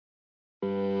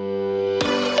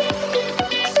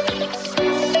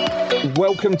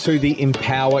welcome to the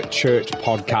Empower Church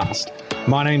podcast.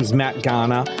 My name's Matt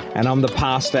Garner, and I'm the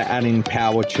pastor at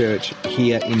Empower Church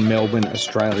here in Melbourne,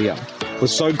 Australia. We're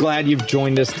so glad you've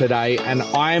joined us today, and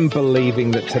I am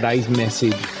believing that today's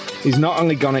message is not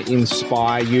only going to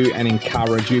inspire you and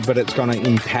encourage you, but it's going to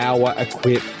empower,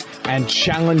 equip, and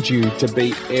challenge you to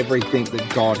be everything that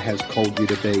God has called you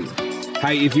to be.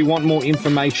 Hey, if you want more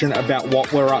information about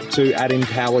what we're up to at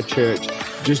Empower Church,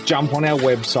 just jump on our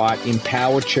website,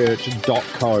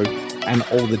 empowerchurch.co, and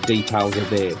all the details are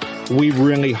there. We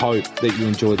really hope that you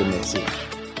enjoy the message.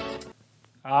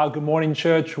 Good morning,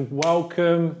 church.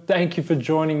 Welcome. Thank you for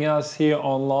joining us here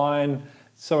online.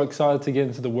 So excited to get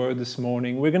into the Word this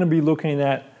morning. We're going to be looking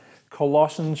at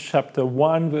Colossians chapter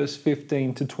 1, verse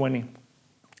 15 to 20.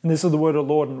 And this is the word of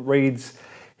the Lord, and it reads,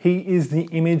 "He is the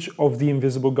image of the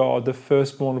invisible God, the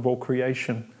firstborn of all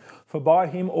creation. For by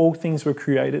him all things were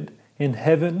created, in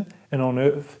heaven and on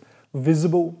earth,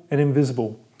 visible and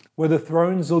invisible. Whether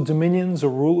thrones or dominions or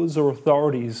rulers or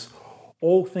authorities,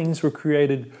 all things were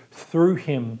created through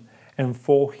him and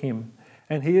for him.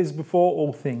 And he is before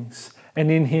all things, and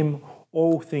in him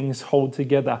all things hold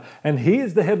together. And he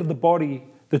is the head of the body,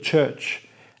 the church.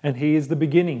 And he is the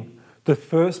beginning, the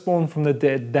firstborn from the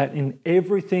dead, that in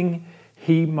everything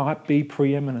he might be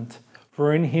preeminent.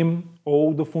 For in him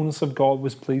all the fullness of God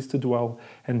was pleased to dwell,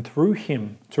 and through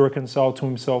him to reconcile to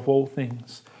himself all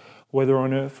things, whether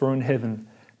on earth or in heaven,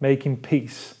 making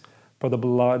peace by the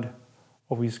blood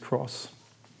of his cross."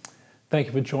 Thank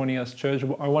you for joining us, church.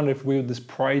 I wonder if we would just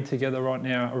pray together right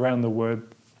now around the word.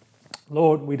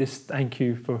 Lord, we just thank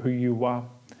you for who you are.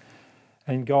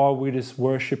 And God, we just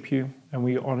worship you and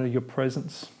we honor your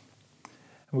presence.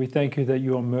 And we thank you that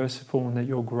you are merciful and that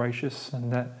you're gracious,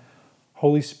 and that,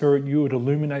 Holy Spirit, you would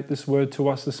illuminate this word to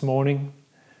us this morning,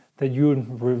 that you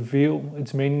would reveal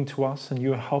its meaning to us, and you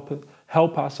would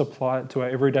help us apply it to our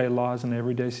everyday lives and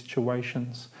everyday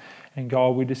situations. And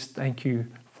God, we just thank you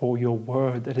for your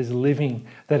word that is living,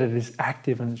 that it is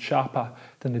active and sharper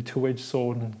than a two-edged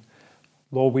sword. And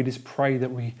Lord, we just pray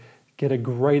that we get a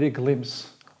greater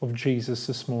glimpse of Jesus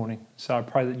this morning. So I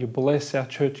pray that you bless our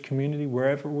church community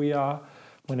wherever we are,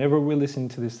 whenever we're listening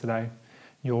to this today.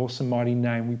 In your awesome mighty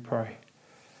name we pray.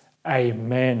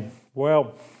 Amen.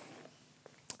 Well,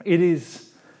 it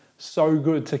is so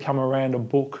good to come around a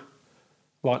book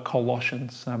like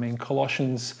Colossians. I mean,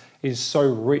 Colossians is so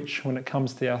rich when it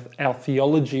comes to our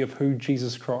theology of who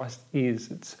Jesus Christ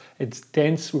is. It's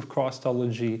dense with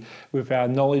Christology, with our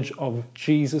knowledge of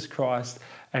Jesus Christ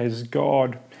as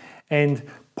God. And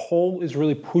Paul is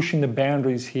really pushing the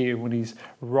boundaries here when he's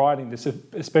writing this,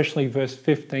 especially verse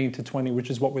 15 to 20, which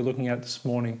is what we're looking at this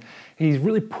morning. He's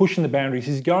really pushing the boundaries.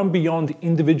 He's going beyond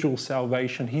individual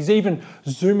salvation. He's even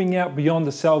zooming out beyond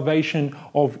the salvation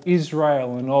of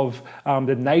Israel and of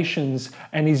the nations,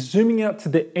 and he's zooming out to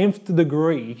the nth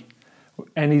degree,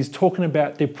 and he's talking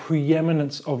about the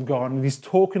preeminence of God, and he's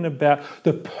talking about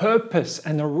the purpose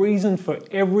and the reason for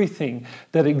everything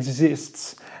that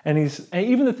exists. And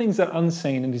even the things that are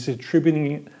unseen, and he's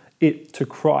attributing it to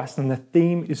Christ. And the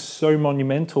theme is so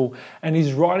monumental. And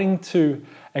he's writing to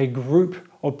a group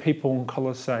of people in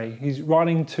Colossae. He's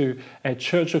writing to a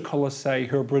church of Colossae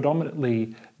who are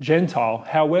predominantly Gentile.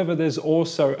 However, there's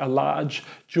also a large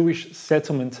Jewish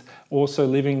settlement also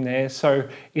living there. So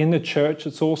in the church,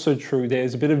 it's also true.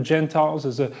 There's a bit of Gentiles,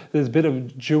 there's a bit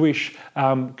of Jewish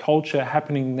culture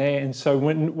happening there. And so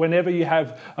whenever you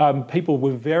have people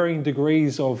with varying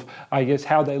degrees of, I guess,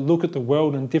 how they look at the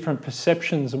world and different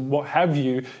perceptions and what have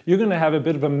you, you're going to have a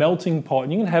bit of a melting pot,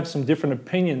 and you're going to have some different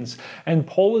opinions. And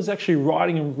Paul is actually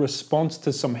writing in response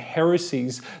to some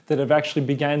heresies that have actually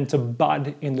begun to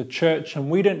bud in the church. And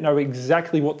we don't know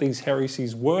exactly what these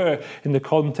heresies were in the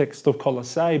context of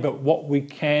Colossae, but what we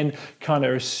can kind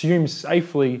of assume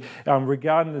safely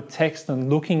regarding the text and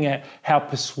looking at how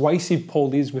persuasive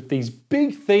Paul is with these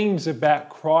big themes about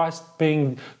Christ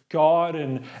being God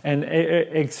and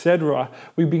etc.,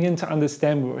 we begin to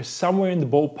understand we're somewhere in the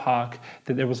ballpark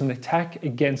that there was an attack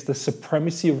against the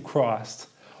supremacy of Christ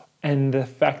and the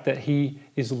fact that he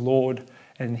is Lord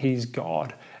and he's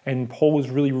God. And Paul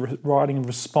is really writing in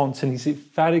response, and he's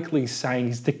emphatically saying,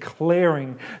 he's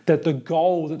declaring that the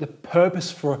goal, that the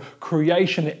purpose for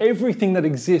creation, everything that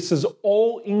exists is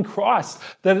all in Christ,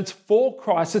 that it's for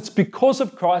Christ, it's because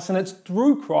of Christ, and it's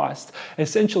through Christ.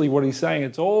 Essentially what he's saying,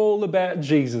 it's all about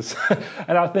Jesus.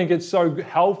 And I think it's so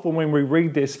helpful when we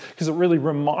read this, because it really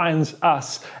reminds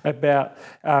us about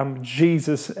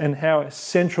Jesus and how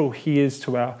central he is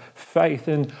to our faith.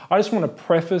 And I just want to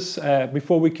preface,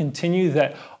 before we continue,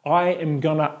 that I am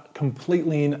going to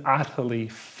completely and utterly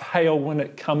fail when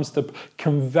it comes to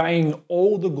conveying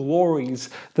all the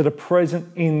glories that are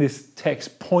present in this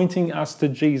text, pointing us to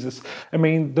Jesus. I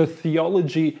mean, the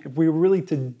theology, if we were really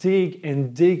to dig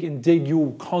and dig and dig, you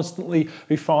will constantly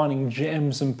be finding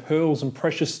gems and pearls and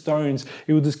precious stones.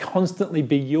 It will just constantly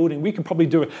be yielding. We could probably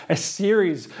do a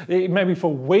series, maybe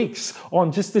for weeks,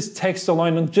 on just this text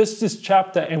alone, on just this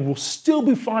chapter, and we'll still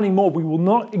be finding more. We will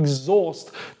not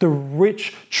exhaust the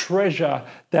rich treasure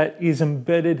that is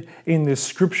embedded in this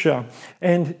scripture.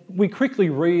 And we quickly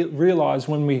realize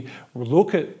when we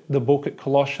look at the book at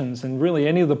Colossians and really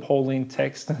any of the Pauline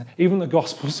texts, even the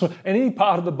Gospels, any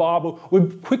part of the Bible, we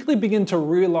quickly begin to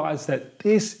realize that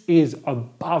this is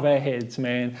above our heads,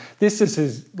 man. This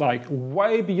is like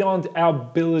way beyond our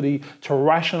ability to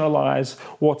rationalize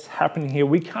what's happening here.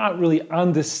 We can't really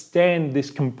understand this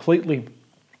completely.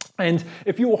 And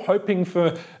if you're hoping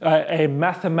for a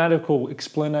mathematical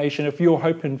explanation, if you're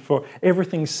hoping for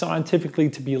everything scientifically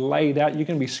to be laid out, you're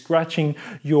going to be scratching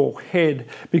your head,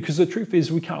 because the truth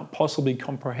is we can't possibly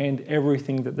comprehend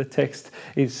everything that the text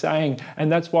is saying.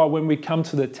 And that's why when we come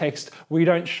to the text, we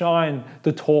don't shine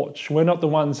the torch. We're not the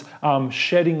ones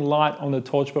shedding light on the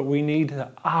torch, but we need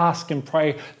to ask and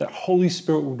pray that Holy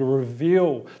Spirit would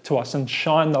reveal to us and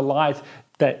shine the light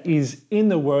that is in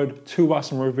the word to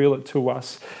us and reveal it to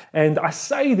us. And I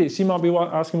say this, you might be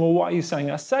asking, well, why are you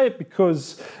saying? I say it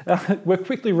because we're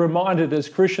quickly reminded as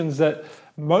Christians that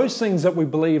most things that we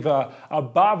believe are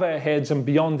above our heads and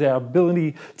beyond our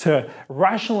ability to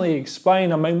rationally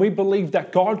explain. I mean, we believe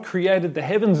that God created the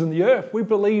heavens and the earth. We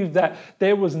believe that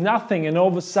there was nothing and all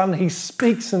of a sudden he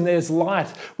speaks and there's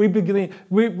light. We believe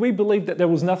that there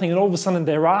was nothing and all of a sudden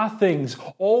there are things,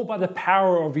 all by the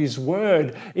power of his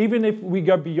word. Even if we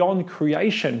go beyond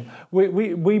creation,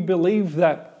 we believe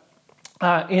that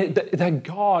that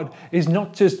God is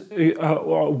not just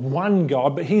one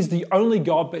God, but he's the only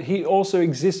God, but he also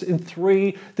exists in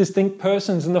three distinct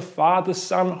persons in the Father,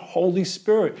 Son, Holy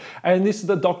Spirit. And this is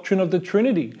the doctrine of the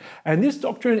Trinity. And this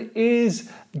doctrine is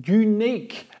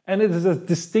unique, and it is a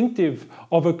distinctive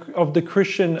of the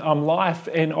Christian life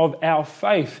and of our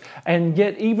faith. And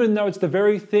yet, even though it's the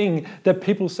very thing that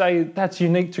people say that's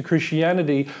unique to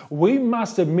Christianity, we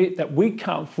must admit that we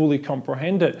can't fully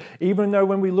comprehend it. Even though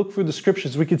when we look through the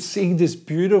scriptures, we could see this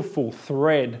beautiful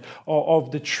thread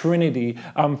of the Trinity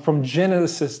from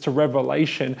Genesis to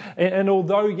Revelation. And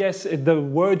although, yes, the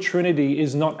word Trinity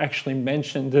is not actually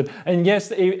mentioned, and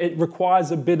yes, it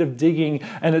requires a bit of digging,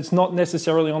 and it's not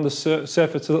necessarily on the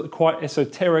surface, quite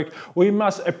esoteric, we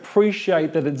must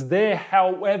appreciate that it's there.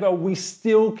 However, we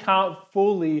still can't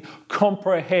fully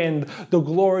comprehend the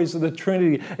glories of the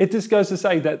Trinity. It just goes to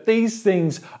say that these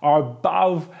things are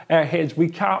above our heads. We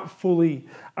can't fully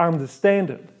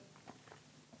understand it.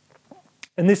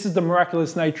 And this is the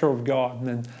miraculous nature of God.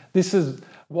 And this is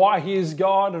why he is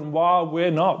God and why we're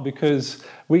not, because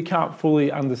we can't fully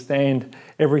understand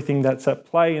everything that's at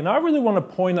play. And I really want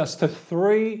to point us to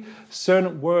three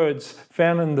certain words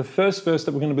found in the first verse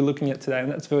that we're going to be looking at today, and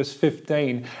that's verse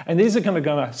 15. And these are going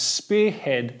to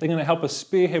spearhead, they're going to help us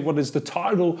spearhead what is the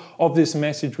title of this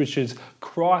message, which is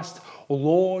Christ,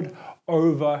 Lord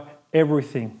over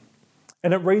everything.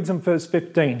 And it reads in verse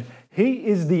 15, he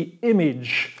is the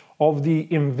image of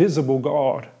the invisible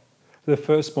God, the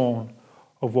firstborn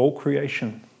of all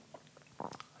creation.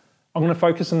 I'm going to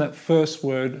focus on that first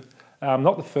word,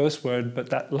 not the first word,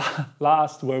 but that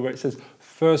last word where it says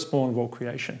firstborn of all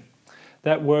creation.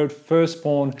 That word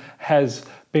firstborn has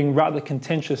been rather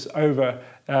contentious over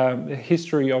the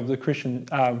history of the Christian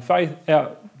faith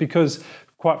because,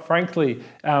 quite frankly,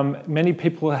 many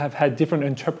people have had different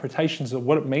interpretations of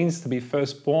what it means to be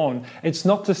firstborn. It's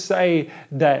not to say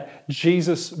that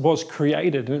Jesus was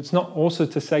created, and it's not also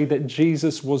to say that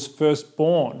Jesus was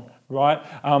firstborn, right,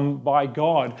 by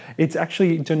God. It's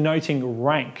actually denoting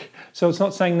rank. So it's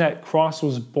not saying that Christ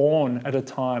was born at a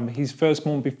time. He's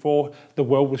firstborn before the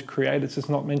world was created. It's just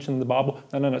not mentioned in the Bible.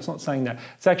 No, it's not saying that.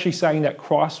 It's actually saying that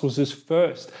Christ was his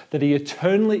first, that he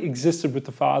eternally existed with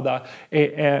the Father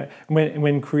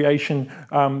when creation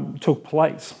took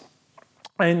place.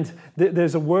 And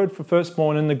there's a word for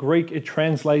firstborn in the Greek. It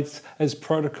translates as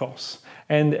protokos.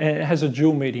 And it has a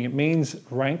dual meaning. It means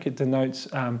rank. It denotes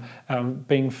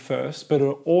being first, but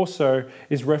it also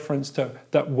is reference to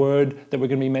that word that we're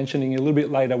going to be mentioning a little bit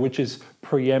later, which is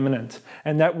preeminent.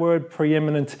 And that word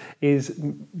preeminent is,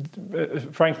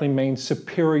 frankly, means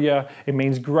superior. It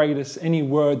means greatest. Any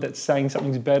word that's saying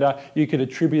something's better, you could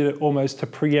attribute it almost to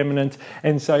preeminent.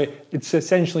 And so it's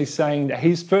essentially saying that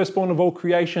he's firstborn of all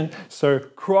creation. So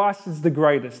Christ is the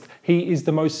greatest. He is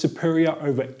the most superior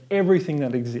over everything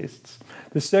that exists.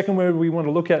 The second word we want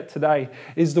to look at today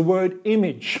is the word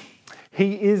image.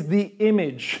 He is the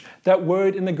image. That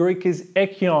word in the Greek is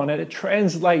ekion, and it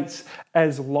translates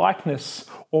as likeness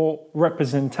or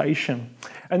representation.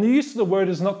 And the use of the word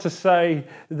is not to say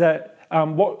that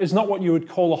is not what you would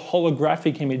call a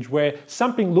holographic image, where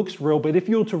something looks real, but if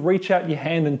you were to reach out your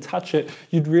hand and touch it,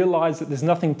 you'd realize that there's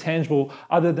nothing tangible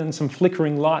other than some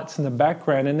flickering lights in the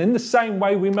background. And in the same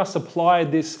way, we must apply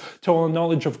this to our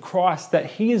knowledge of Christ, that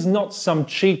he is not some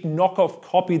cheap knockoff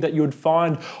copy that you would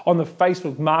find on the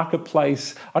Facebook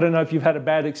marketplace. I don't know if you've had a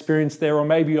bad experience there, or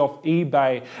maybe off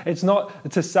eBay. It's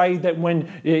not to say that when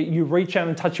you reach out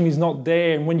and touch him, he's not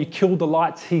there, and when you kill the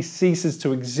lights, he ceases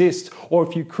to exist, or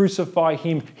if you crucify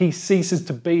him, he ceases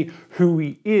to be who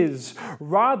he is.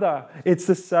 Rather, it's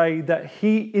to say that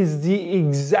he is the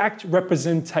exact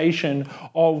representation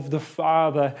of the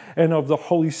Father and of the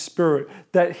Holy Spirit,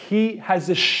 that he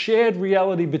has a shared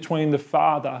reality between the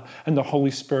Father and the Holy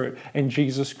Spirit and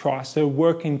Jesus Christ. They're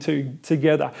working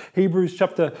together. Hebrews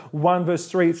chapter 1 verse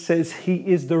 3, it says, he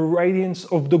is the radiance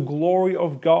of the glory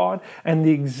of God and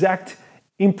the exact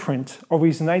imprint of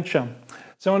his nature.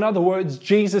 So in other words,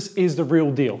 Jesus is the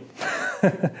real deal.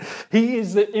 He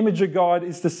is the image of God,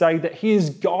 is to say that he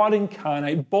is God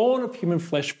incarnate, born of human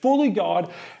flesh, fully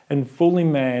God and fully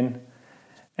man.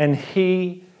 And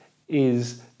he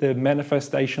is the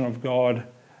manifestation of God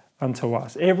unto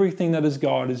us. Everything that is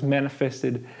God is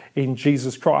manifested in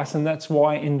Jesus Christ. And that's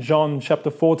why in John chapter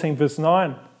 14, verse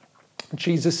 9,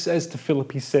 Jesus says to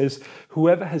Philip, he says,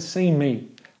 whoever has seen me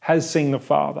has seen the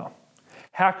Father.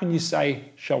 How can you say,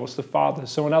 show us the Father?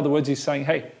 So in other words, he's saying,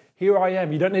 hey, here I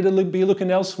am. You don't need to be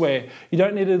looking elsewhere. You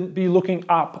don't need to be looking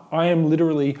up. I am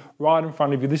literally right in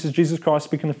front of you. This is Jesus Christ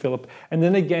speaking to Philip. And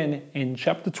then again in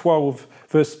chapter 12,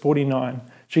 verse 49,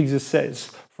 Jesus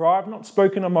says, for I have not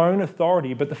spoken on my own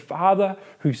authority, but the Father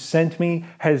who sent me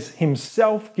has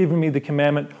himself given me the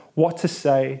commandment what to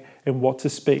say and what to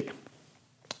speak.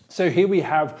 So here we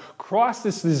have Christ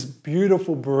is this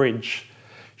beautiful bridge.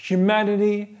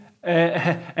 Humanity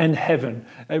and heaven.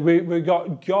 We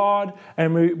got God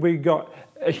and we got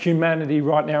humanity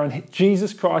right now. And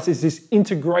Jesus Christ is this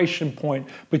integration point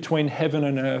between heaven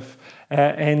and earth.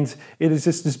 And it is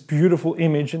just this beautiful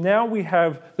image. And now we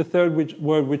have the third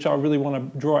word which I really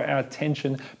want to draw our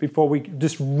attention before we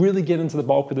just really get into the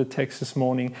bulk of the text this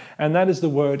morning. And that is the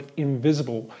word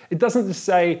invisible. It doesn't just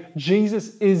say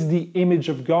Jesus is the image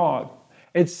of God.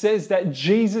 It says that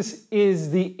Jesus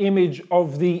is the image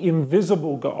of the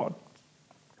invisible God.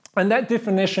 And that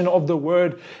definition of the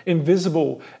word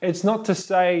invisible, it's not to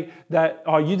say that,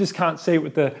 oh, you just can't see it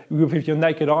with your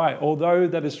naked eye, although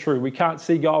that is true. We can't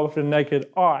see God with a naked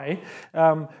eye,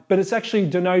 but it's actually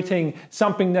denoting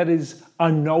something that is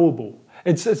unknowable.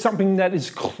 It's something that is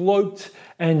cloaked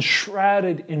and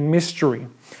shrouded in mystery.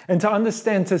 And to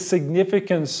understand the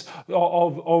significance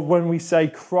of when we say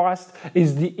Christ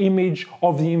is the image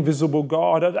of the invisible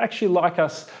God, I'd actually like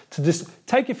us to just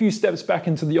take a few steps back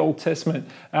into the Old Testament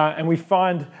and we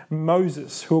find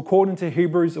Moses, who according to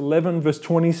Hebrews 11 verse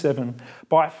 27,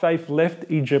 by faith left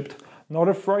Egypt, not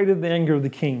afraid of the anger of the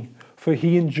king, for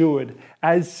he endured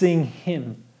as seeing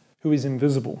him who is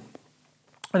invisible.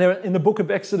 And in the book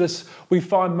of Exodus, we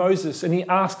find Moses, and he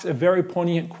asks a very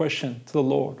poignant question to the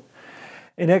Lord.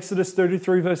 In Exodus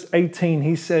 33, verse 18,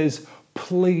 he says,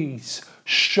 please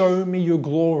show me your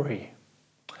glory.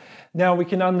 Now, we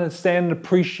can understand and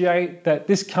appreciate that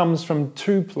this comes from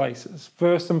two places.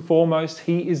 First and foremost,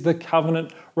 he is the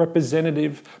covenant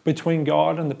representative between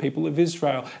God and the people of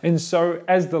Israel. And so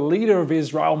as the leader of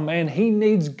Israel, man, he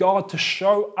needs God to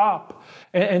show up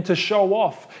and to show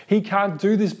off. He can't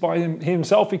do this by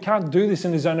himself. He can't do this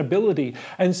in his own ability.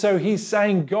 And so he's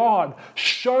saying, God,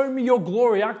 show me your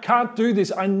glory. I can't do this.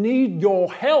 I need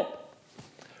your help.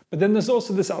 But then there's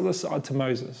also this other side to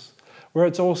Moses, where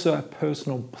it's also a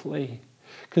personal plea.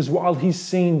 Because while he's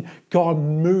seen God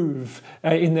move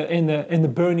in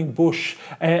the burning bush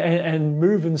and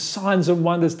move in signs and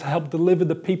wonders to help deliver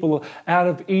the people out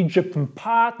of Egypt and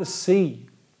part the sea,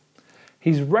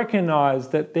 he's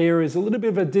recognized that there is a little bit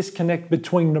of a disconnect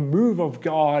between the move of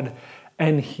God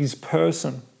and his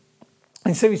person.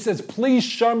 And so he says, please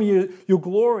show me your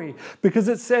glory, because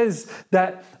it says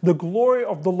that the glory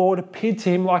of the Lord appeared to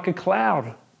him like a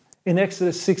cloud in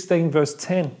Exodus 16 verse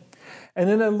 10. And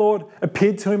then the Lord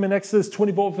appeared to him in Exodus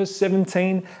 24 verse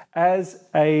 17 as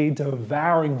a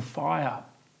devouring fire.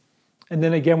 And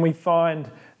then again we find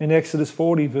in Exodus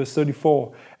 40 verse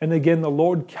 34, and again the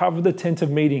Lord covered the tent of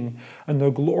meeting, and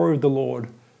the glory of the Lord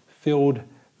filled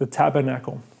the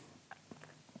tabernacle.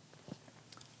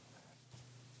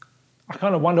 I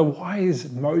kind of wonder, why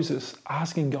is Moses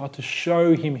asking God to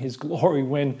show him his glory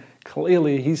when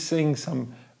clearly he's seeing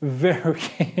some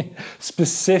very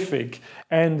specific.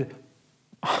 And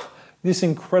this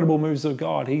incredible moves of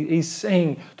God. He's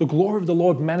seeing the glory of the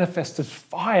Lord manifest as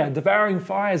fire, devouring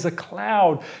fire as a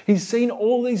cloud. He's seen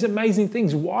all these amazing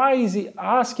things. Why is he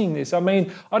asking this? I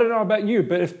mean, I don't know about you,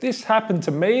 but if this happened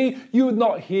to me, you would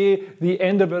not hear the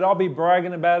end of it. I'll be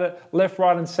bragging about it left,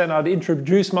 right, and center. I'd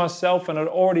introduce myself and I'd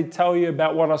already tell you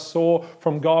about what I saw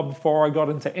from God before I got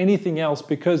into anything else,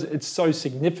 because it's so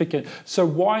significant. So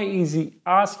why is he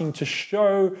asking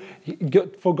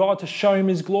for God to show him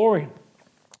his glory?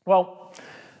 Well,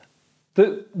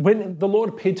 when the Lord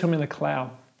appeared to him in a cloud,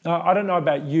 I don't know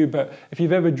about you, but if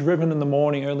you've ever driven in the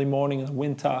morning, early morning in the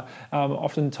winter,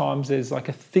 oftentimes there's like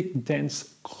a thick,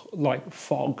 dense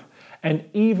fog. And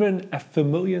even a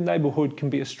familiar neighborhood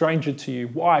can be a stranger to you.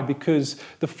 Why? Because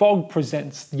the fog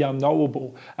presents the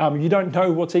unknowable. You don't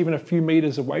know what's even a few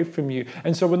meters away from you.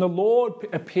 And so when the Lord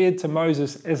appeared to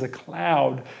Moses as a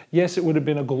cloud, yes, it would have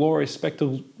been a glorious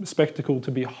spectacle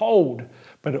to behold,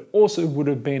 but it also would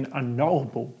have been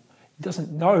unknowable. He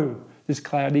doesn't know this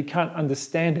cloud. He can't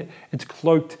understand it. It's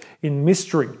cloaked in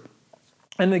mystery.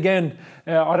 And again,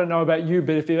 I don't know about you,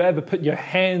 but if you ever put your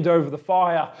hand over the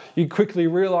fire, you quickly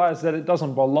realize that it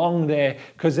doesn't belong there,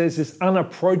 because there's this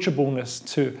unapproachableness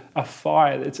to a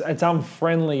fire. It's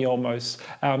unfriendly almost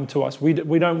to us. We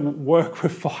don't work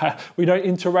with fire. We don't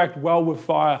interact well with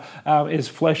fire. It's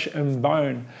flesh and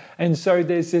bone. And so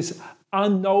there's this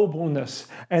unknowableness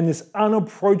and this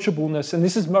unapproachableness. And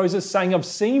this is Moses saying, I've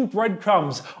seen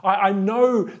breadcrumbs. I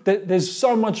know that there's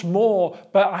so much more,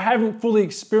 but I haven't fully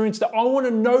experienced it. I want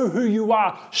to know who you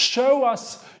are. Show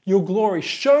us your glory.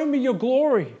 Show me your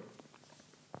glory.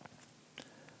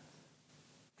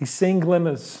 He's seen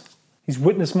glimmers. He's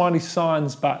witnessed mighty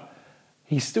signs, but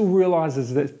he still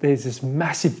realizes that there's this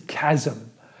massive chasm,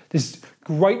 this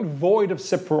great void of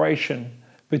separation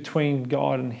between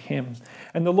God and him.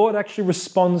 And the Lord actually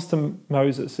responds to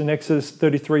Moses in Exodus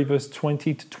 33, verse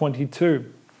 20 to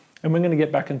 22. And we're going to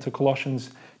get back into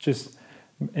Colossians just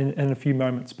in a few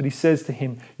moments. But he says to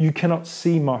him, you cannot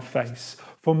see my face,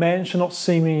 for man shall not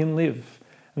see me and live.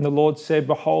 And the Lord said,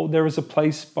 behold, there is a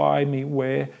place by me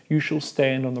where you shall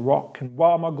stand on the rock. And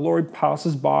while my glory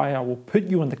passes by, I will put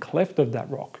you in the cleft of that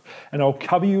rock. And I'll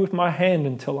cover you with my hand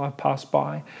until I pass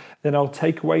by. Then I'll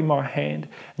take away my hand,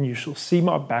 and you shall see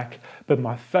my back, but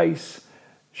my face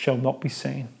shall not be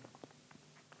seen.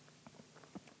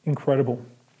 Incredible.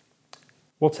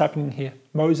 What's happening here?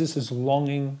 Moses is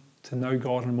longing to know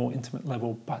God on a more intimate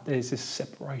level, but there's this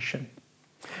separation.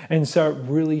 And so it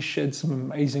really sheds some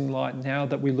amazing light now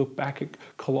that we look back at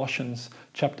Colossians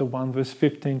chapter 1, verse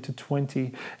 15 to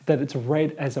 20, that it's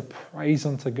read as a praise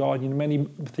unto God. Many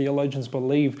theologians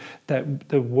believe that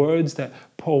the words that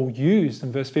Paul used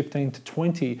in verse 15 to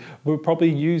 20 were probably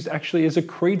used actually as a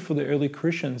creed for the early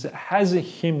Christians. It has a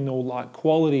hymnal-like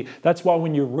quality. That's why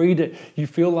when you read it, you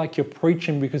feel like you're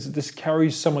preaching, because it just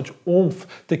carries so much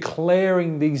oomph,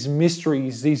 declaring these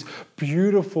mysteries, these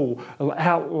beautiful,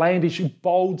 outlandish,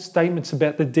 bold statements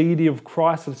about the deity of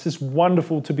Christ. It's just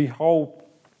wonderful to behold.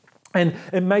 And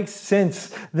it makes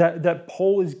sense that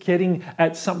Paul is getting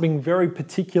at something very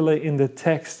particular in the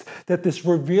text, that this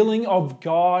revealing of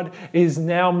God is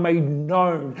now made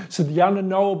known. So the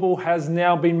unknowable has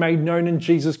now been made known in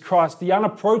Jesus Christ. The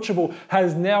unapproachable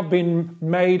has now been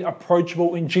made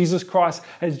approachable in Jesus Christ,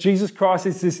 as Jesus Christ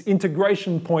is this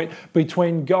integration point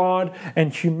between God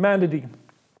and humanity.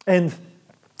 And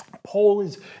Paul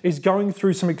is going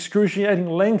through some excruciating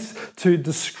lengths to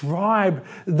describe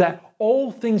that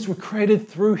all things were created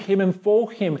through him and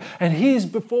for him. And he is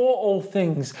before all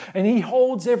things. And he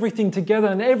holds everything together,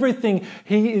 and everything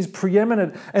he is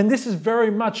preeminent. And this is very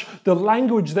much the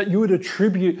language that you would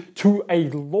attribute to a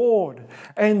Lord.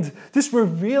 And this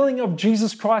revealing of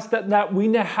Jesus Christ that we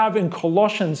now have in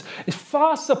Colossians, it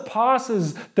far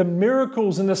surpasses the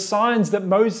miracles and the signs that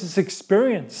Moses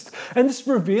experienced. And this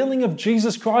revealing of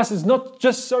Jesus Christ is not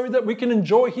just so that we can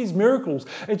enjoy his miracles.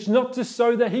 It's not just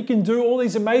so that he can do all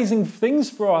these amazing things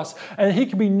for us and he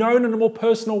can be known in a more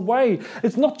personal way.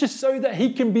 It's not just so that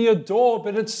he can be adored,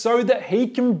 but it's so that he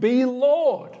can be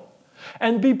Lord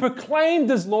and be proclaimed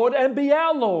as Lord and be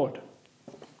our Lord.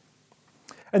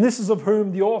 And this is of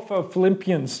whom the author of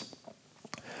Philippians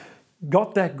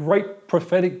got that great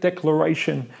prophetic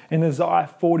declaration in Isaiah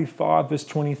 45 verse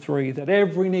 23, that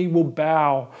every knee will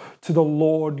bow to the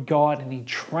Lord God, and he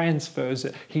transfers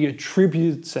it, he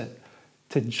attributes it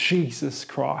to Jesus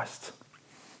Christ.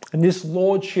 And this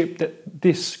lordship that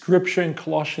this scripture in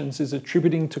Colossians is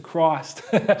attributing to Christ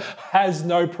has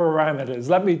no parameters.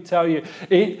 Let me tell you,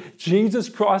 Jesus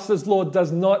Christ as Lord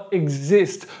does not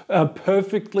exist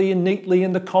perfectly and neatly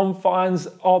in the confines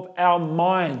of our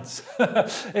minds.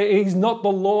 He's not the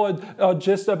Lord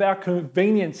just of our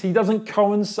convenience. He doesn't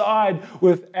coincide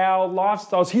with our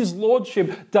lifestyles. His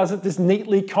lordship doesn't just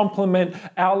neatly complement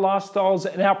our lifestyles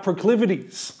and our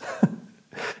proclivities.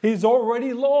 He's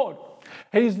already Lord.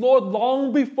 He's Lord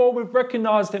long before we've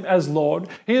recognized him as Lord.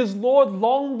 He is Lord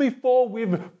long before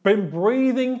we've been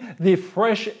breathing the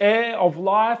fresh air of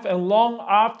life and long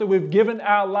after we've given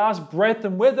our last breath.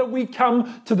 And whether we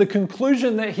come to the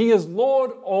conclusion that he is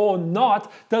Lord or not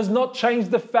does not change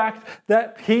the fact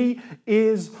that he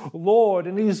is Lord.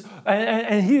 And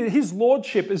his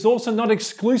lordship is also not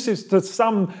exclusive to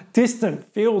some distant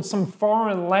field, some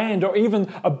foreign land, or even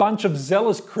a bunch of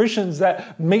zealous Christians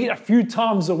that meet a few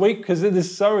times a week because it is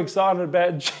so excited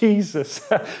about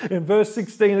Jesus. In verse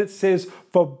 16 it says,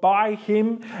 "For by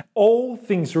him all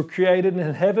things were created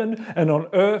in heaven and on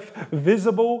earth,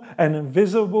 visible and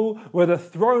invisible, whether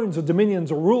thrones or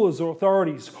dominions or rulers or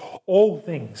authorities. All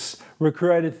things were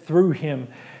created through him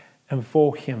and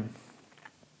for him."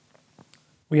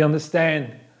 We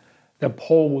understand that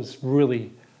Paul was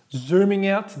really zooming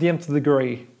out to the nth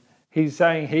degree. He's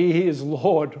saying he is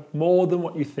Lord more than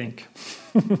what you think.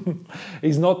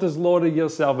 He's not just Lord of your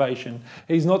salvation.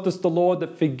 He's not just the Lord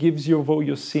that forgives you of all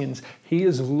your sins. He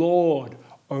is Lord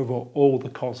over all the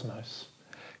cosmos.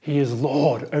 He is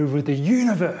Lord over the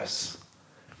universe.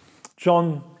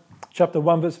 John chapter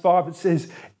 1 verse 5, it says,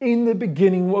 "In the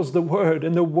beginning was the Word,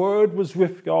 and the Word was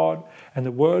with God, and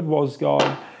the Word was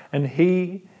God, and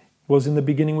he was in the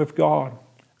beginning with God.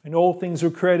 And all things were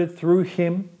created through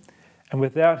him, and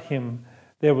without him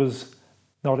there was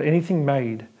not anything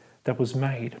made that was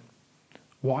made."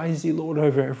 Why is he Lord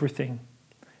over everything?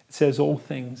 It says all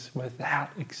things without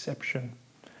exception.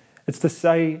 It's to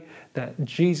say that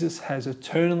Jesus has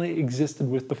eternally existed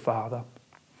with the Father.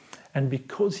 And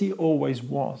because he always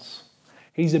was,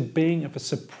 he's a being of a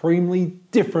supremely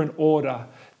different order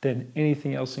than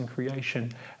anything else in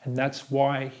creation. And that's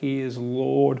why he is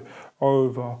Lord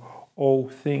over all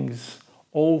things.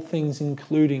 All things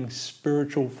including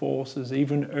spiritual forces,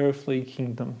 even earthly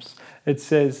kingdoms. It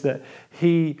says that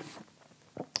he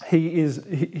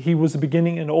was the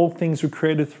beginning and all things were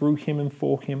created through him and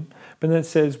for him. But then it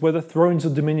says whether thrones or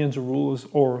dominions or rulers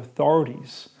or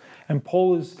authorities. And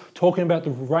Paul is talking about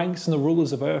the ranks and the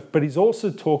rulers of earth, but he's also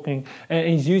talking, and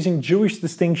he's using Jewish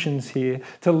distinctions here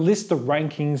to list the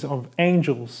rankings of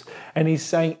angels. And he's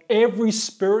saying every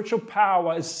spiritual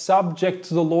power is subject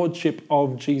to the lordship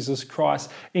of Jesus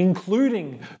Christ,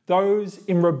 including those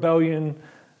in rebellion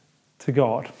to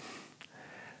God.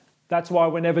 That's why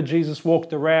whenever Jesus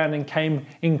walked around and came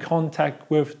in contact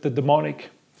with the demonic,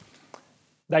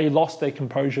 they lost their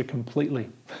composure completely.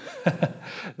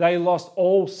 They lost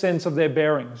all sense of their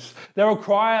bearings. They would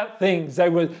cry out things. They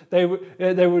would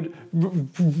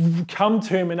come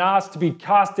to him and ask to be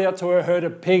cast out to a herd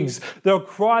of pigs. They'll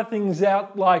cry things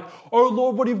out like, "Oh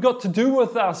Lord, what have you got to do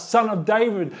with us, Son of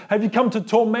David? Have you come to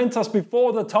torment us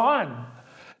before the time?"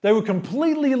 They would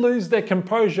completely lose their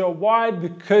composure. Why?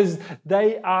 Because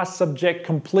they are subject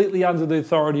completely under the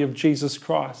authority of Jesus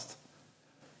Christ.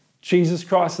 Jesus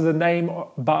Christ is the name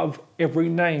above every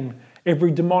name.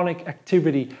 Every demonic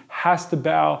activity has to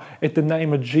bow at the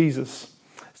name of Jesus.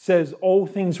 It says all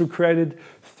things were created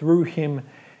through him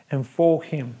and for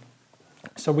him.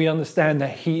 So we understand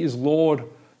that he is Lord,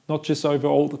 not just over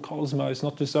all the cosmos,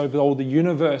 not just over all the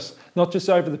universe, not just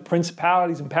over the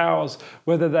principalities and powers,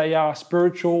 whether they are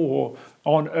spiritual or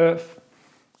on earth.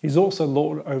 He's also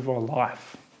Lord over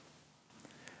life.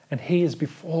 And he is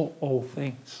before all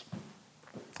things.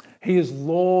 He is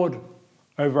Lord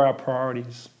over our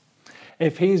priorities.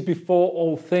 If he is before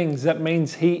all things, that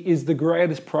means he is the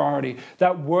greatest priority.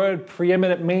 That word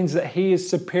preeminent means that he is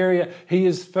superior, he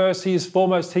is first, he is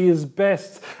foremost, he is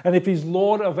best. And if he's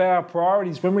Lord of our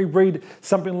priorities, when we read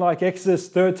something like Exodus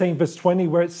 13 verse 20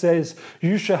 where it says,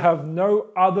 "You shall have no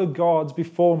other gods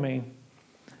before me,"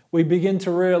 we begin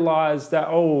to realize that,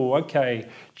 oh, okay,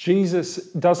 Jesus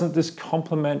doesn't just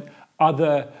complement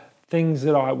other things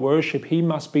that I worship. He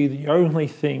must be the only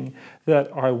thing that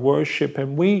I worship.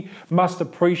 And we must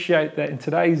appreciate that in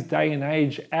today's day and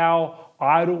age, our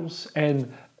idols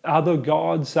and other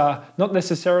gods are not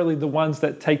necessarily the ones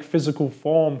that take physical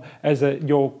form as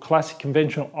your classic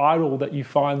conventional idol that you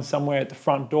find somewhere at the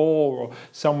front door or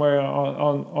somewhere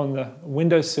on the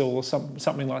windowsill or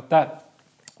something like that.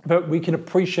 But we can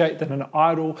appreciate that an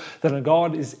idol, that a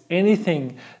God is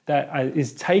anything that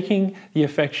is taking the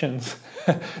affections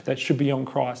that should be on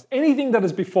Christ. Anything that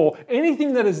is before,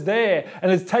 anything that is there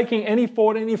and is taking any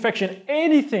thought, any affection,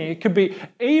 anything. It could be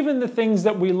even the things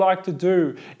that we like to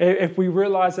do. If we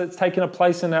realize that it's taken a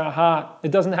place in our heart,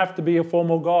 it doesn't have to be a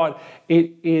formal God.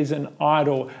 It is an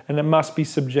idol and it must be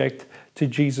subject to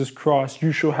Jesus Christ.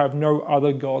 You shall have no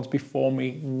other gods before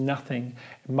me, nothing.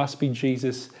 It must be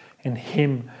Jesus and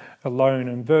Him alone.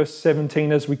 And verse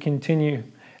 17, as we continue,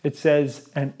 it says,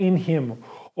 and in Him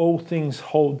all things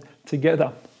hold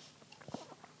together.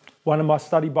 One of my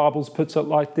study Bibles puts it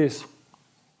like this: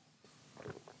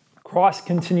 Christ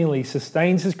continually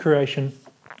sustains His creation,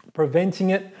 preventing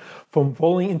it from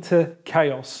falling into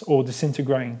chaos or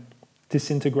disintegrating.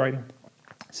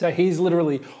 So He's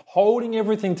literally holding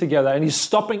everything together and He's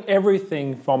stopping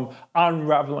everything from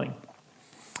unraveling.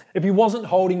 If He wasn't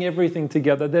holding everything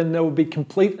together, then there would be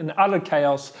complete and utter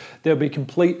chaos. There would be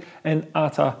complete and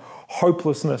utter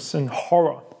hopelessness and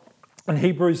horror. In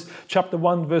Hebrews chapter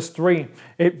 1, verse 3,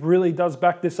 it really does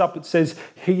back this up. It says,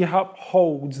 He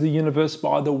upholds the universe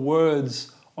by the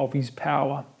words of His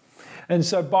power. And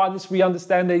so by this we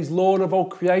understand that He's Lord of all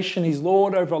creation. He's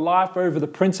Lord over life, over the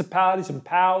principalities and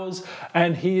powers,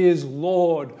 and He is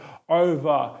Lord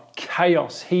over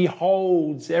chaos. He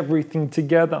holds everything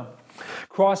together.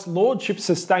 Christ's lordship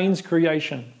sustains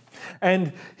creation,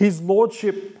 and His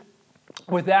lordship,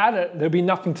 without it, there'd be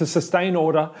nothing to sustain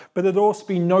order, but there'd also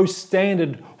be no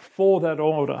standard for that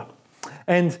order.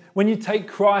 And when you take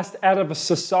Christ out of a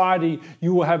society,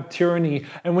 you will have tyranny.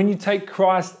 And when you take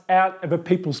Christ out of a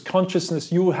people's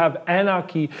consciousness, you will have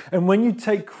anarchy. And when you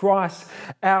take Christ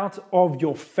out of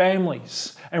your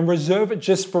families and reserve it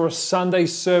just for a Sunday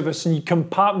service, and you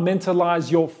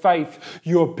compartmentalize your faith,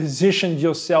 you have positioned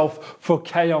yourself for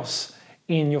chaos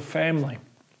in your family.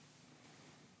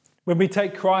 When we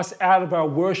take Christ out of our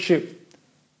worship,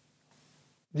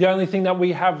 the only thing that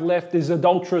we have left is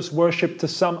adulterous worship to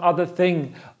some other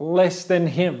thing less than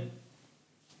Him.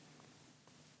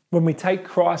 When we take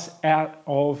Christ out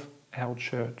of our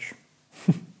church,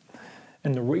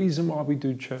 and the reason why we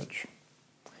do church,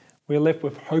 we're left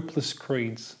with hopeless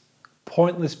creeds,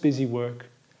 pointless busy work,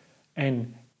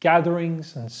 and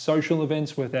gatherings and social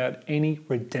events without any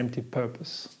redemptive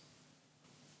purpose.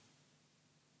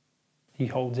 He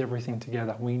holds everything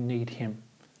together. We need Him.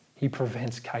 He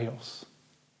prevents chaos.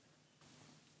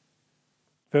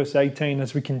 Verse 18,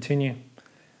 as we continue, it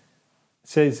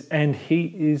says, and He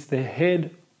is the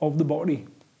head of the body,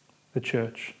 the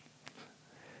church.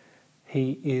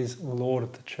 He is Lord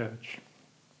of the church.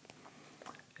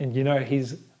 And you know,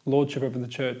 His lordship over the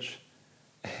church,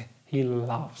 He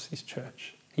loves His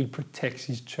church. He protects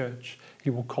His church. He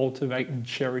will cultivate and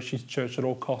cherish His church at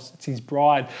all costs. It's His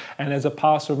bride. And as a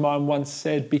pastor of mine once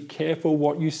said, be careful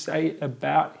what you say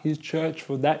about His church,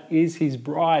 for that is His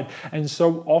bride. And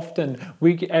so often,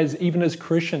 even as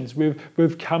Christians,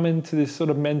 we've come into this sort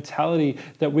of mentality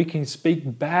that we can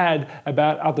speak bad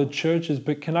about other churches.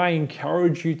 But can I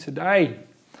encourage you today?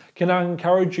 Can I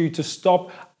encourage you to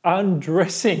stop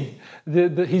undressing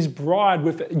His bride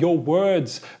with your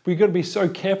words? We've got to be so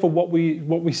careful what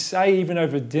we say even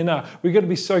over dinner. We've got to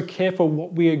be so careful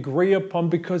what we agree upon,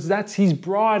 because that's His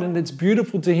bride and it's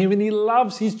beautiful to Him and He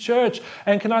loves His church.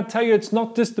 And can I tell you, it's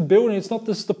not just the building, it's not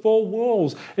just the four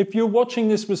walls. If you're watching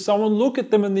this with someone, look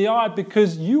at them in the eye,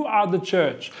 because you are the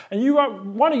church. And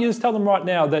why don't you just tell them right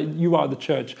now that you are the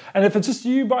church? And if it's just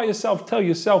you by yourself, tell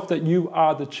yourself that you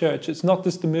are the church. It's not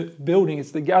just the building,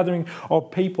 it's the gathering of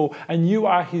people. And you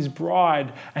are His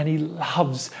bride, and He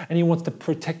loves and He wants to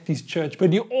protect His church,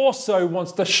 but He also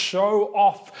wants to show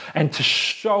off and to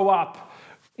show up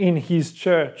in His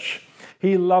church.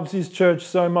 He loves His church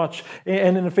so much.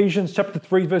 And in Ephesians chapter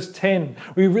 3, verse 10,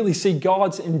 we really see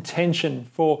God's intention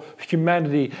for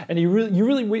humanity. And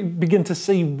we begin to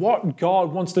see what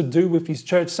God wants to do with His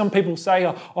church. Some people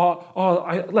say,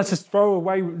 let's just throw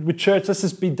away with church. Let's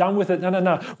just be done with it.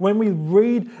 No. When we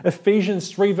read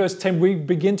Ephesians 3, verse 10, we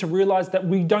begin to realize that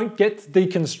we don't get to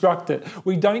deconstruct it.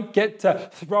 We don't get to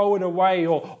throw it away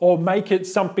or make it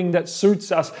something that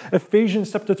suits us.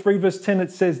 Ephesians chapter 3, verse 10,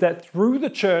 it says that through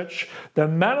the church, the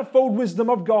manifold wisdom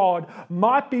of God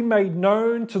might be made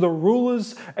known to the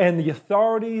rulers and the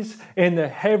authorities in the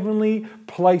heavenly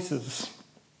places.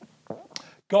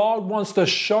 God wants to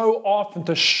show off and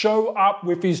to show up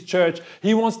with His church.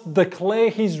 He wants to declare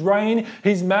His reign,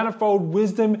 His manifold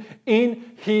wisdom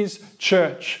in His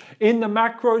church. In the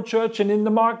macro church and in the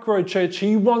micro church,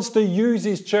 He wants to use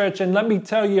His church. And let me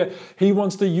tell you, He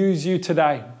wants to use you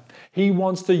today. He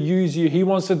wants to use you. He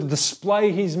wants to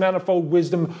display His manifold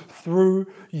wisdom through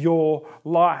your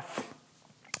life.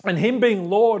 And him being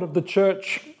Lord of the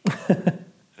church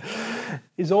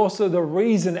is also the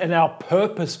reason and our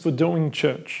purpose for doing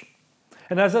church.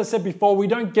 And as I said before, we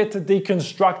don't get to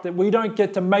deconstruct it. We don't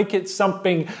get to make it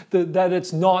something that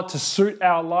it's not to suit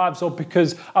our lives, or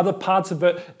because other parts of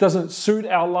it doesn't suit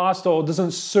our lifestyle or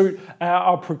doesn't suit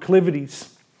our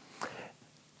proclivities.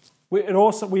 We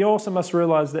also must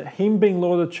realize that him being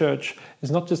Lord of the church is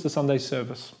not just a Sunday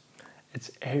service.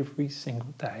 It's every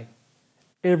single day.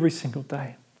 Every single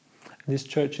day. And this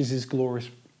church is his glorious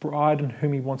bride, in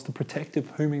whom he wants to protect, of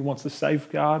whom he wants to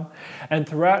safeguard. And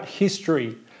throughout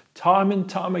history, time and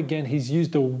time again, he's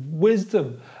used the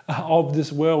wisdom of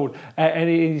this world and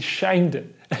he's shamed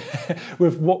it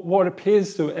with what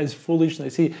appears to as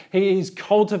foolishness. He is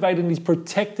cultivated, he's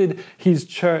protected his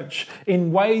church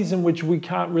in ways in which we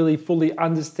can't really fully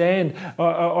understand,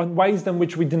 in ways in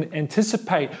which we didn't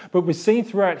anticipate. But we've seen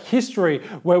throughout history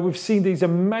where we've seen these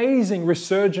amazing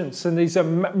resurgence and these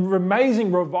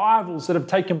amazing revivals that have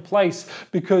taken place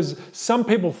because some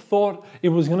people thought it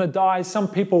was going to die, some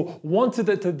people wanted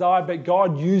it to die, but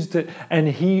God used it and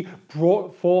he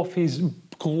brought forth his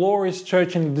glorious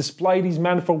church and he displayed his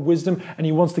manifold wisdom, and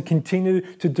he wants to continue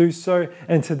to do so.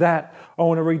 And to that, I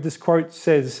want to read this quote. It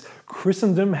says,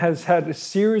 Christendom has had a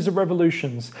series of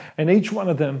revolutions, and each one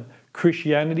of them,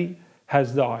 Christianity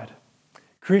has died.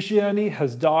 Christianity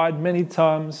has died many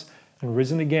times and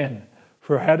risen again,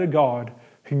 for it had a God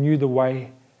who knew the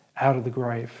way out of the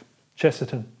grave.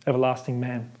 Chesterton, Everlasting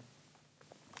Man.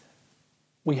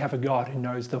 We have a God who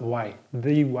knows the way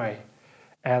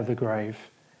out of the grave.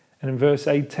 And in verse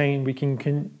 18, we can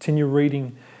continue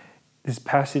reading this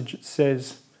passage. It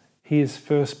says, he is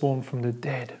firstborn from the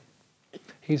dead.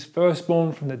 He's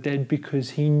firstborn from the dead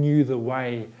because he knew the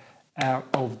way out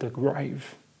of the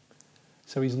grave.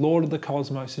 So he's Lord of the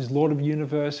cosmos, he's Lord of the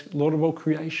universe, Lord of all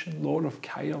creation, Lord of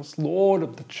chaos, Lord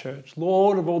of the church,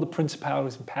 Lord of all the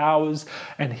principalities and powers,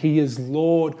 and he is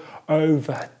Lord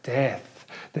over death.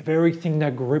 The very thing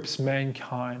that grips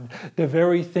mankind, the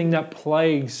very thing that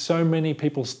plagues so many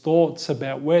people's thoughts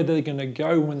about where they're going to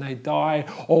go when they die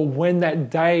or when that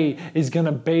day is going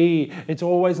to be. It's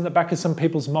always in the back of some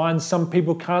people's minds. Some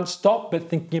people can't stop but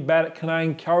thinking about it. Can I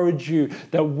encourage you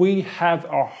that we have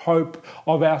a hope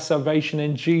of our salvation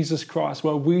in Jesus Christ,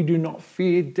 where we do not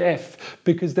fear death,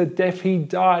 because the death he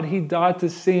died to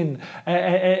sin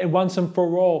and once and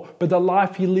for all. But the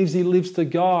life he lives to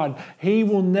God. He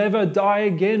will never die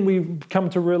again. We've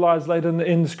come to realize later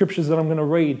in the scriptures that I'm going to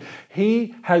read.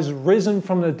 He has risen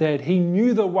from the dead. He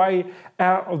knew the way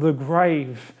out of the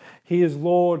grave. He is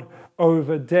Lord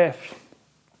over death.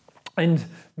 And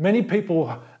many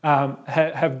people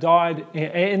have died,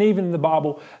 and even in the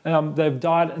Bible, they've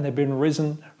died and they've been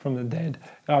risen from the dead.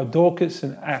 Dorcas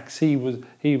in Acts, he was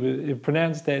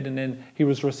pronounced dead and then he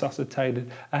was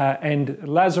resuscitated. And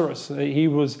Lazarus, he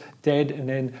was dead and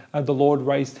then the Lord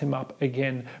raised him up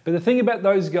again. But the thing about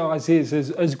those guys is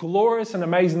as glorious and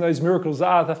amazing those miracles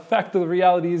are, the fact of the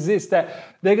reality is this,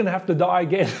 that they're going to have to die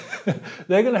again.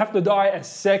 They're going to have to die a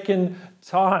second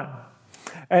time.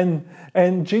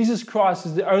 And Jesus Christ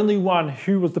is the only one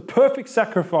who was the perfect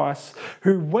sacrifice,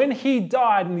 who when he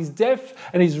died and his death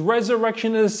and his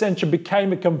resurrection and ascension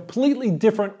became a completely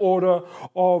different order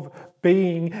of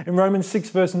being. In Romans 6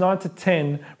 verse 9 to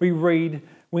 10, we read,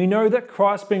 we know that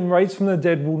Christ being raised from the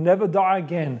dead will never die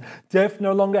again. Death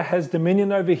no longer has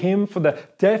dominion over him, for the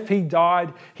death he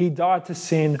died to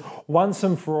sin once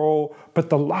and for all, but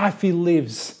the life he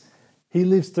lives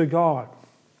to God.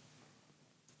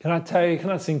 Can I tell you,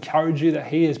 can I just encourage you that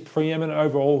he is preeminent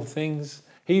over all things?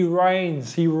 He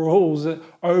reigns, he rules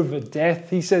over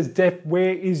death. He says, death,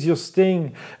 where is your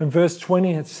sting? In verse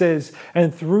 20 it says,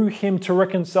 and through him to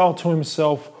reconcile to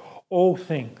himself all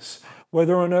things,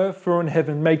 whether on earth or in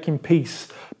heaven, making peace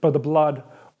by the blood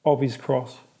of his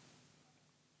cross.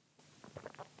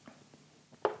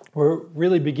 We're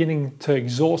really beginning to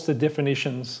exhaust the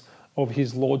definitions of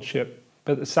his lordship.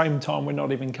 But at the same time, we're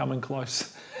not even coming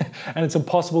close. And it's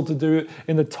impossible to do it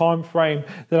in the time frame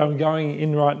that I'm going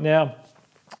in right now.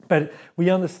 But we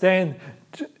understand,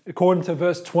 according to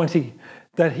verse 20,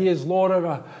 that he is Lord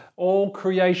over all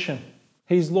creation.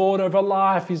 He's Lord over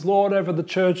life. He's Lord over the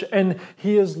church. And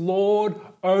he is Lord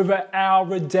over our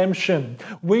redemption.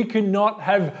 We could not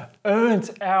have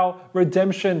earned our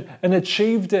redemption and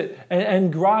achieved it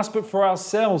and grasped it for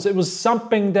ourselves. It was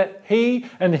something that he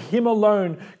and him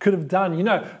alone could have done. You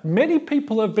know, many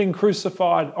people have been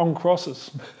crucified on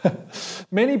crosses.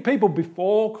 Many people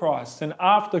before Christ and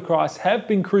after Christ have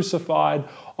been crucified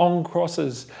on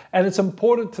crosses. And it's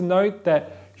important to note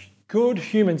that good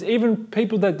humans, even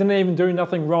people that didn't even do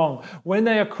nothing wrong, when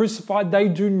they are crucified, they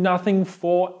do nothing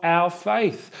for our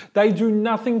faith. They do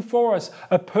nothing for us.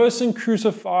 A person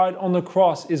crucified on the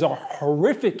cross is a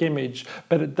horrific image,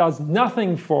 but it does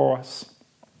nothing for us.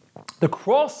 The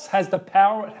cross has the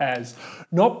power it has,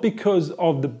 not because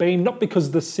of the beam, not because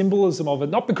of the symbolism of it,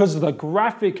 not because of the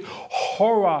graphic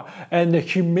horror and the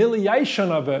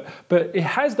humiliation of it, but it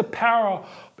has the power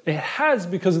it has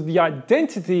because of the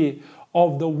identity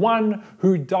of the one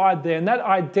who died there. And that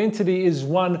identity is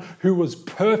one who was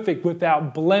perfect,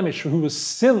 without blemish, who was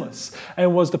sinless,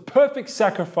 and was the perfect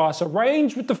sacrifice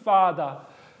arranged with the Father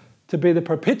to be the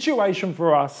propitiation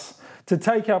for us, to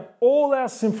take up all our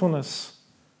sinfulness.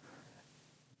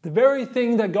 The very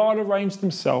thing that God arranged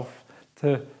himself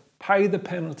to pay the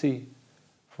penalty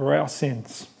for our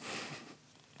sins.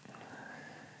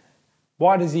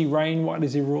 Why does he reign? Why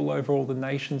does he rule over all the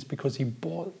nations? Because he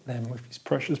bought them with his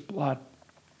precious blood.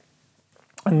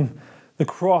 And the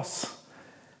cross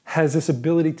has this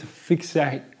ability to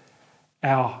fixate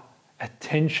our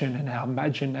attention and our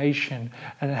imagination,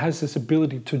 and it has this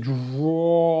ability to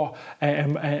draw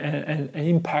and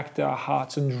impact our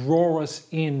hearts and draw us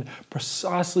in,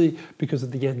 precisely because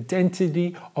of the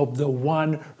identity of the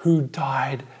one who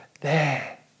died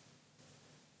there.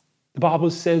 The Bible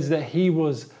says that he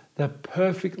was the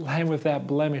perfect lamb without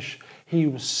blemish. He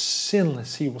was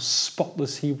sinless, he was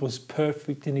spotless, he was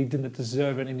perfect, and he didn't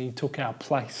deserve it, and he took our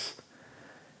place.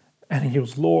 And he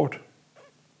was Lord.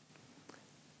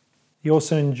 He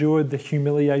also endured the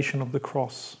humiliation of the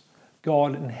cross.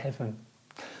 God in heaven.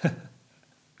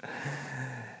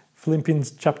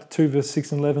 Philippians chapter 2, verse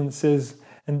 6 and 11 says,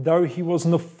 "And though he was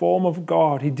in the form of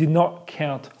God, he did not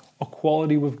count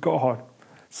equality with God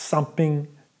something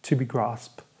to be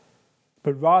grasped.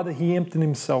 But rather he emptied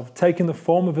himself, taking the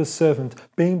form of a servant,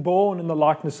 being born in the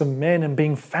likeness of men, and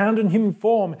being found in human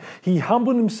form, he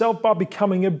humbled himself by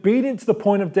becoming obedient to the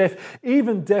point of death,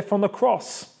 even death on the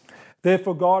cross.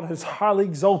 Therefore God has highly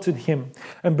exalted him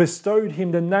and bestowed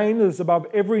him the name that is above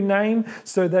every name,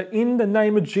 so that in the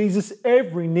name of Jesus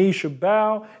every knee should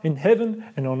bow in heaven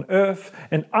and on earth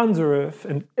and under earth,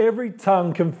 and every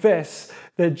tongue confess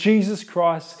that Jesus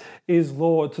Christ is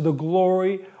Lord, to the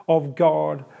glory of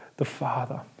God the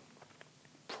Father."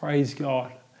 Praise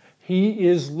God. He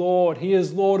is Lord. He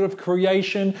is Lord of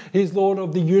creation. He's Lord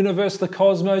of the universe, the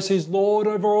cosmos. He's Lord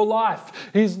over all life.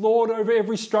 He's Lord over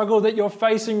every struggle that you're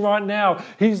facing right now.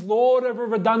 He's Lord over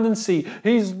redundancy.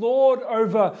 He's Lord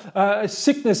over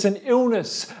sickness and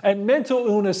illness and mental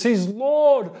illness. He's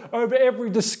Lord over every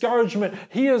discouragement.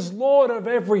 He is Lord of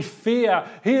every fear.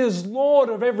 He is Lord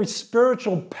of every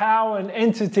spiritual power and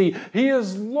entity. He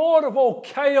is Lord of all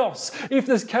chaos. If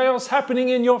there's chaos happening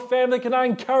in your family, can I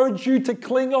encourage you to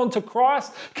cling on to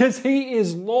Christ, because he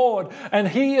is Lord, and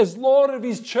he is Lord of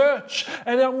his church.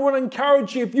 And I want to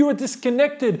encourage you, if you are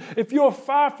disconnected, if you're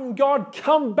far from God,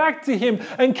 come back to him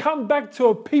and come back to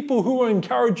a people who will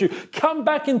encourage you. Come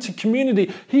back into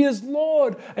community. He is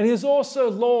Lord, and he is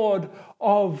also Lord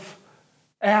of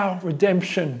our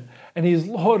redemption, and he is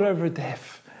Lord over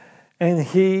death, and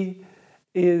he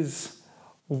is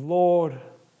Lord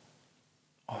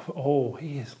of all.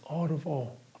 He is Lord of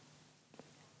all.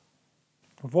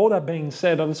 With all that being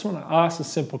said, I just want to ask a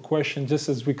simple question just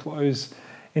as we close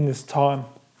in this time.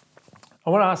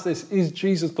 I want to ask this: is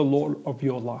Jesus the Lord of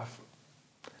your life?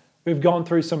 We've gone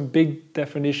through some big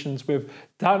definitions. We've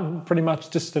done pretty much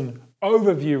just an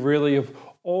overview, really, of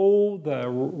all the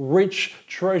rich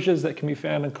treasures that can be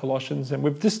found in Colossians. And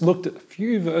we've just looked at a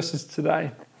few verses today.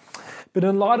 But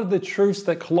in light of the truths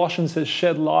that Colossians has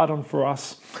shed light on for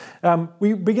us,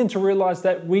 we begin to realize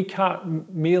that we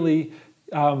can't merely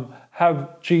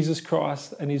have Jesus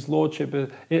Christ and his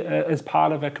Lordship as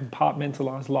part of a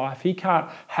compartmentalized life. He can't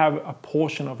have a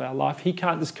portion of our life. He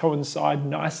can't just coincide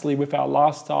nicely with our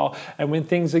lifestyle. And when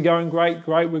things are going great,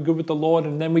 we're good with the Lord,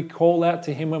 and then we call out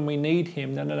to him when we need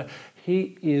him. No.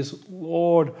 He is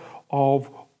Lord of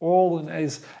all. And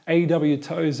as A.W.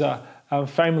 Tozer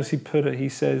famously put it, he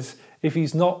says, if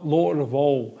he's not Lord of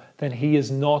all, then he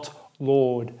is not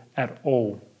Lord at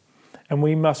all. And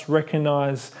we must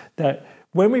recognize that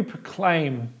when we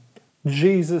proclaim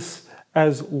Jesus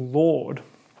as Lord,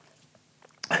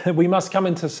 we must come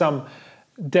into some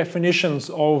definitions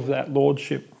of that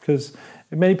lordship, because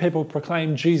many people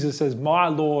proclaim Jesus as my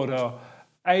Lord, or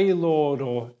a Lord,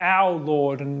 or our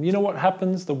Lord. And you know what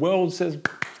happens? The world says,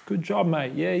 good job,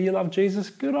 mate. Yeah, you love Jesus.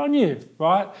 Good on you,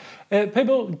 right?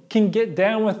 People can get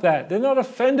down with that. They're not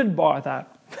offended by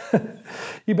that.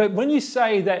 But when you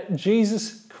say that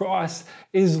Jesus Christ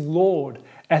is Lord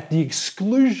at the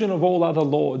exclusion of all other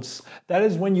lords, that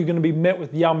is when you're going to be met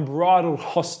with the unbridled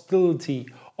hostility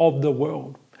of the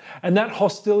world. And that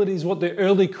hostility is what the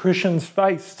early Christians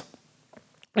faced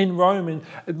in Rome, and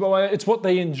it's what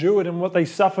they endured and what they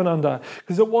suffered under.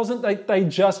 Because it wasn't that they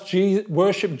just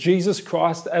worshipped Jesus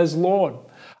Christ as Lord.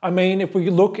 I mean, if we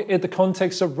look at the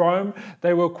context of Rome,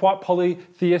 they were quite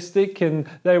polytheistic and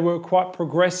they were quite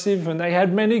progressive and they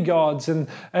had many gods. And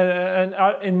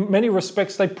in many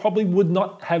respects, they probably would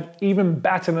not have even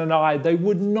batted an eye. They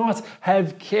would not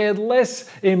have cared less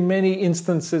in many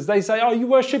instances. They say, oh, you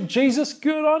worship Jesus?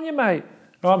 Good on you, mate.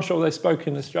 Oh, I'm sure they spoke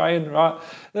in Australian, right?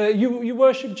 You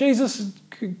worship Jesus,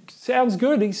 sounds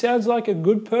good. He sounds like a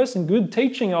good person, good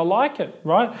teaching. I like it,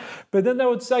 right? But then they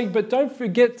would say, but don't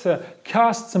forget to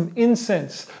cast some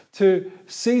incense to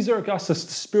Caesar Augustus,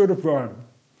 the spirit of Rome.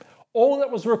 All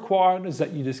that was required is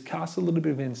that you just cast a little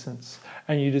bit of incense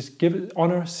and you just give it,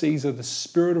 honor Caesar, the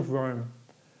spirit of Rome.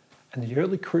 And the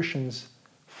early Christians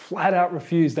flat out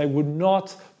refused. They would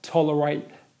not tolerate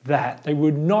that. They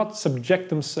would not subject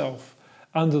themselves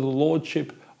under the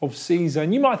lordship of Caesar.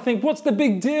 And you might think, what's the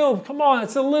big deal? Come on,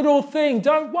 it's a little thing.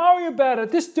 Don't worry about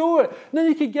it. Just do it. And then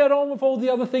you can get on with all the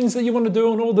other things that you want to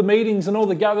do and all the meetings and all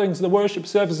the gatherings and the worship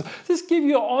services. Just give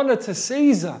your honor to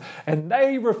Caesar. And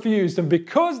they refused. And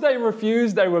because they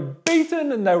refused, they were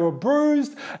beaten and they were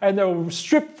bruised and they were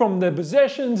stripped from their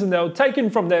possessions and they were taken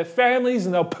from their families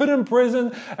and they were put in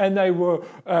prison and they were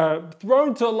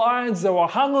thrown to lions. They were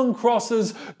hung on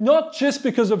crosses, not just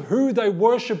because of who they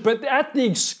worship, but at the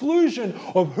exclusion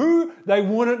of who they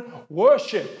wouldn't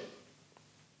worship.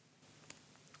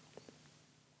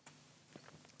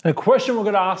 And a question we're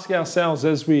going to ask ourselves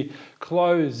as we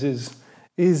close is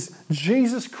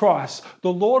Jesus Christ,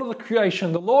 the Lord of the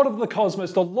creation, the Lord of the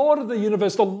cosmos, the Lord of the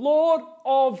universe, the Lord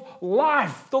of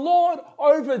life, the Lord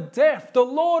over death, the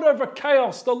Lord over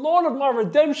chaos, the Lord of my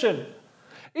redemption,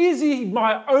 is he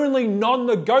my only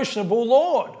non-negotiable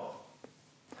Lord?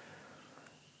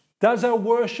 Does our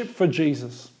worship for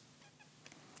Jesus,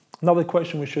 another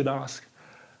question we should ask,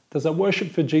 does our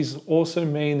worship for Jesus also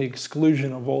mean the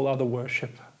exclusion of all other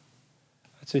worship?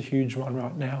 That's a huge one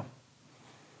right now.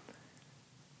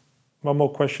 One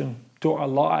more question. Do our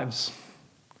lives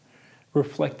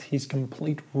reflect his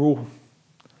complete rule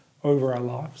over our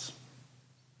lives?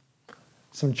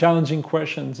 Some challenging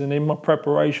questions, and in my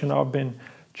preparation I've been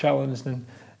challenged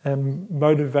and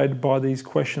motivated by these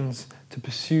questions to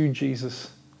pursue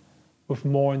Jesus with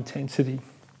more intensity.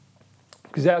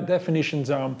 Because our definitions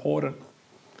are important.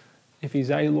 If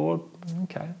he's a Lord,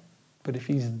 okay. But if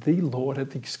he's the Lord at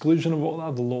the exclusion of all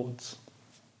other lords,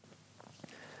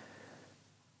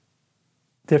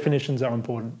 definitions are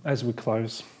important as we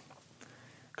close.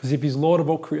 Because if he's Lord of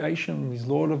all creation, he's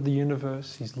Lord of the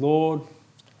universe, he's Lord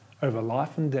over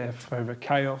life and death, over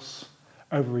chaos,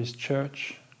 over his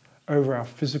church, over our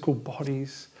physical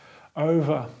bodies,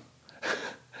 over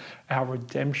our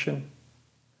redemption,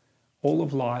 all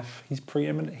of life, he's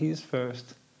preeminent, he is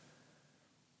first.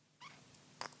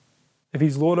 If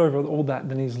he's Lord over all that,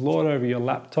 then he's Lord over your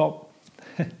laptop.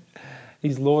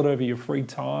 He's Lord over your free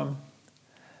time.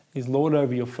 He's Lord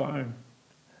over your phone.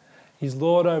 He's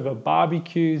Lord over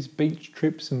barbecues, beach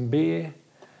trips and beer.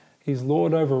 He's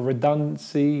Lord over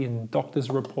redundancy and doctor's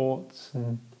reports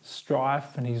and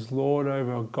strife. And he's Lord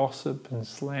over gossip and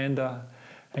slander.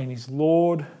 And he's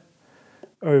Lord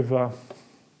over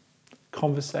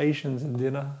conversations and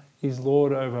dinner. He's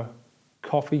Lord over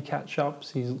coffee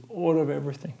catch-ups. He's Lord of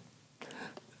everything.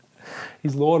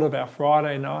 He's Lord of our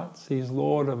Friday nights. He's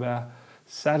Lord of our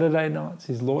Saturday nights.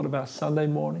 He's Lord of our Sunday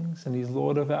mornings. And he's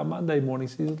Lord of our Monday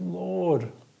mornings. He's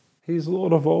Lord. He's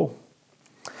Lord of all.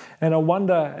 And I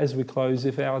wonder as we close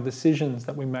if our decisions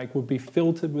that we make would be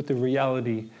filtered with the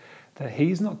reality that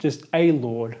he's not just a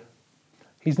Lord.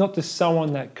 He's not just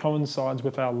someone that coincides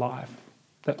with our life,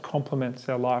 that complements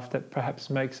our life, that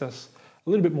perhaps makes us a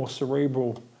little bit more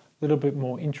cerebral, a little bit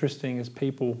more interesting as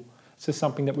people. It's just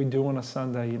something that we do on a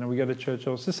Sunday. You know, we go to church,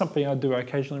 or it's just something I do. I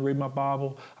occasionally read my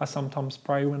Bible. I sometimes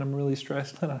pray when I'm really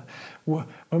stressed. And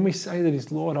when we say that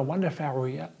he's Lord, I wonder if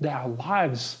our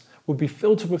lives would be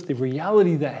filtered with the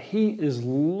reality that he is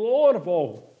Lord of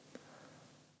all.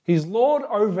 He's Lord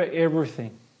over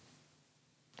everything.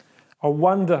 I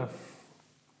wonder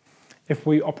if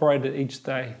we operated each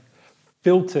day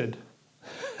filtered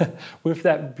with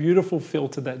that beautiful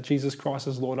filter that Jesus Christ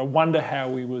is Lord. I wonder how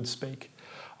we would speak.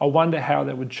 I wonder how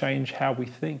that would change how we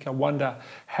think. I wonder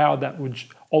how that would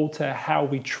alter how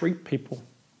we treat people.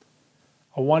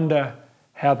 I wonder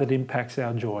how that impacts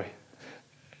our joy.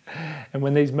 And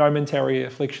when these momentary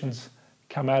afflictions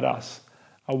come at us,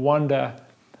 I wonder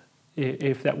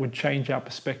if that would change our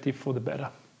perspective for the better.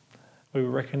 We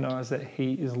would recognize that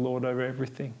he is Lord over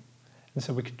everything. And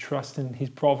so we could trust in his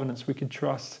providence. We could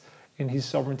trust in his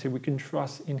sovereignty. We can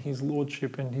trust in his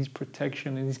lordship and his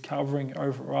protection and his covering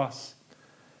over us.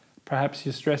 Perhaps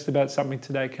you're stressed about something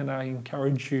today. Can I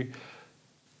encourage you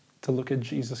to look at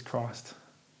Jesus Christ,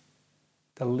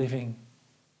 the living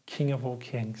King of all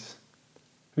kings,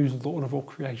 who's Lord of all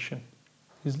creation,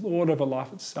 who's Lord over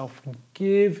life itself, and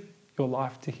give your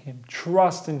life to him.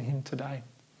 Trust in him today.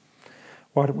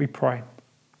 Why don't we pray?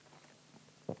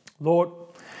 Lord,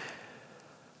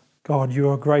 God, you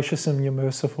are gracious and you're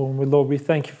merciful. And Lord, we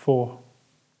thank you for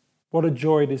what a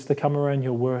joy it is to come around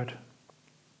your word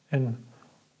and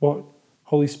what,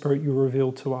 Holy Spirit, you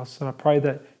reveal to us. And I pray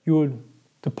that you would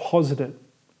deposit it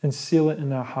and seal it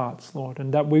in our hearts, Lord,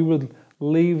 and that we would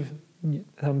leave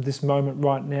this moment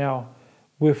right now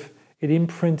with it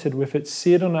imprinted, with it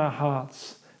seared on our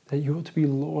hearts, that you ought to be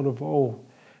Lord of all.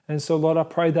 And so, Lord, I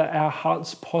pray that our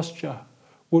heart's posture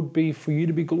would be for you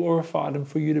to be glorified and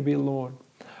for you to be Lord.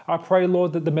 I pray,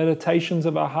 Lord, that the meditations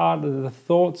of our heart, the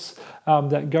thoughts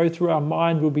that go through our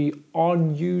mind will be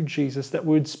on you, Jesus, that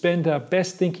we would spend our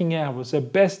best thinking hours, our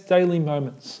best daily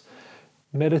moments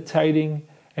meditating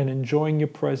and enjoying your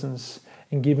presence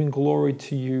and giving glory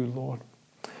to you, Lord.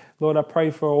 Lord, I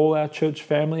pray for all our church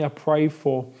family. I pray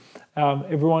for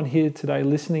everyone here today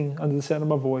listening under the sound of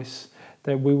my voice,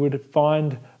 that we would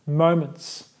find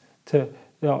moments that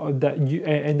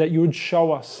you would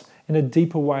show us in a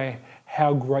deeper way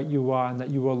how great you are and that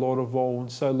you are Lord of all. And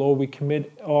so, Lord, we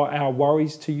commit our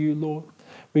worries to you, Lord.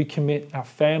 We commit our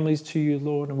families to you,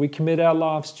 Lord, and we commit our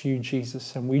lives to you,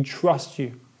 Jesus, and we trust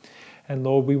you. And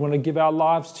Lord, we want to give our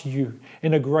lives to you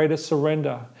in a greater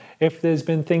surrender. If there's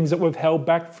been things that we've held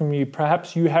back from you,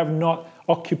 perhaps you have not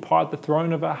occupied the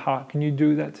throne of our heart. Can you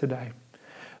do that today?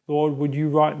 Lord, would you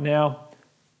right now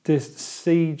take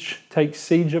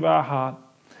siege of our heart?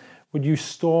 Would you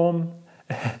storm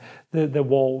the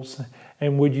walls?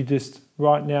 And would you just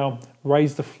right now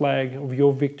raise the flag of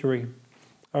your victory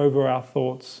over our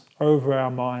thoughts, over our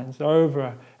minds,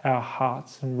 over our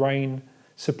hearts, and reign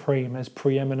supreme as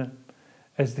preeminent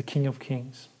as the King of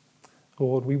Kings.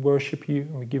 Lord, we worship you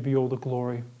and we give you all the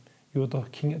glory. You're the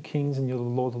King of Kings and you're the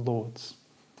Lord of Lords.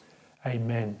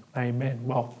 Amen. Amen.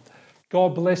 Well,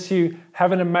 God bless you.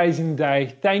 Have an amazing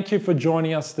day. Thank you for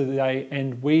joining us today,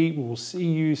 and we will see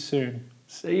you soon.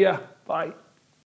 See ya. Bye.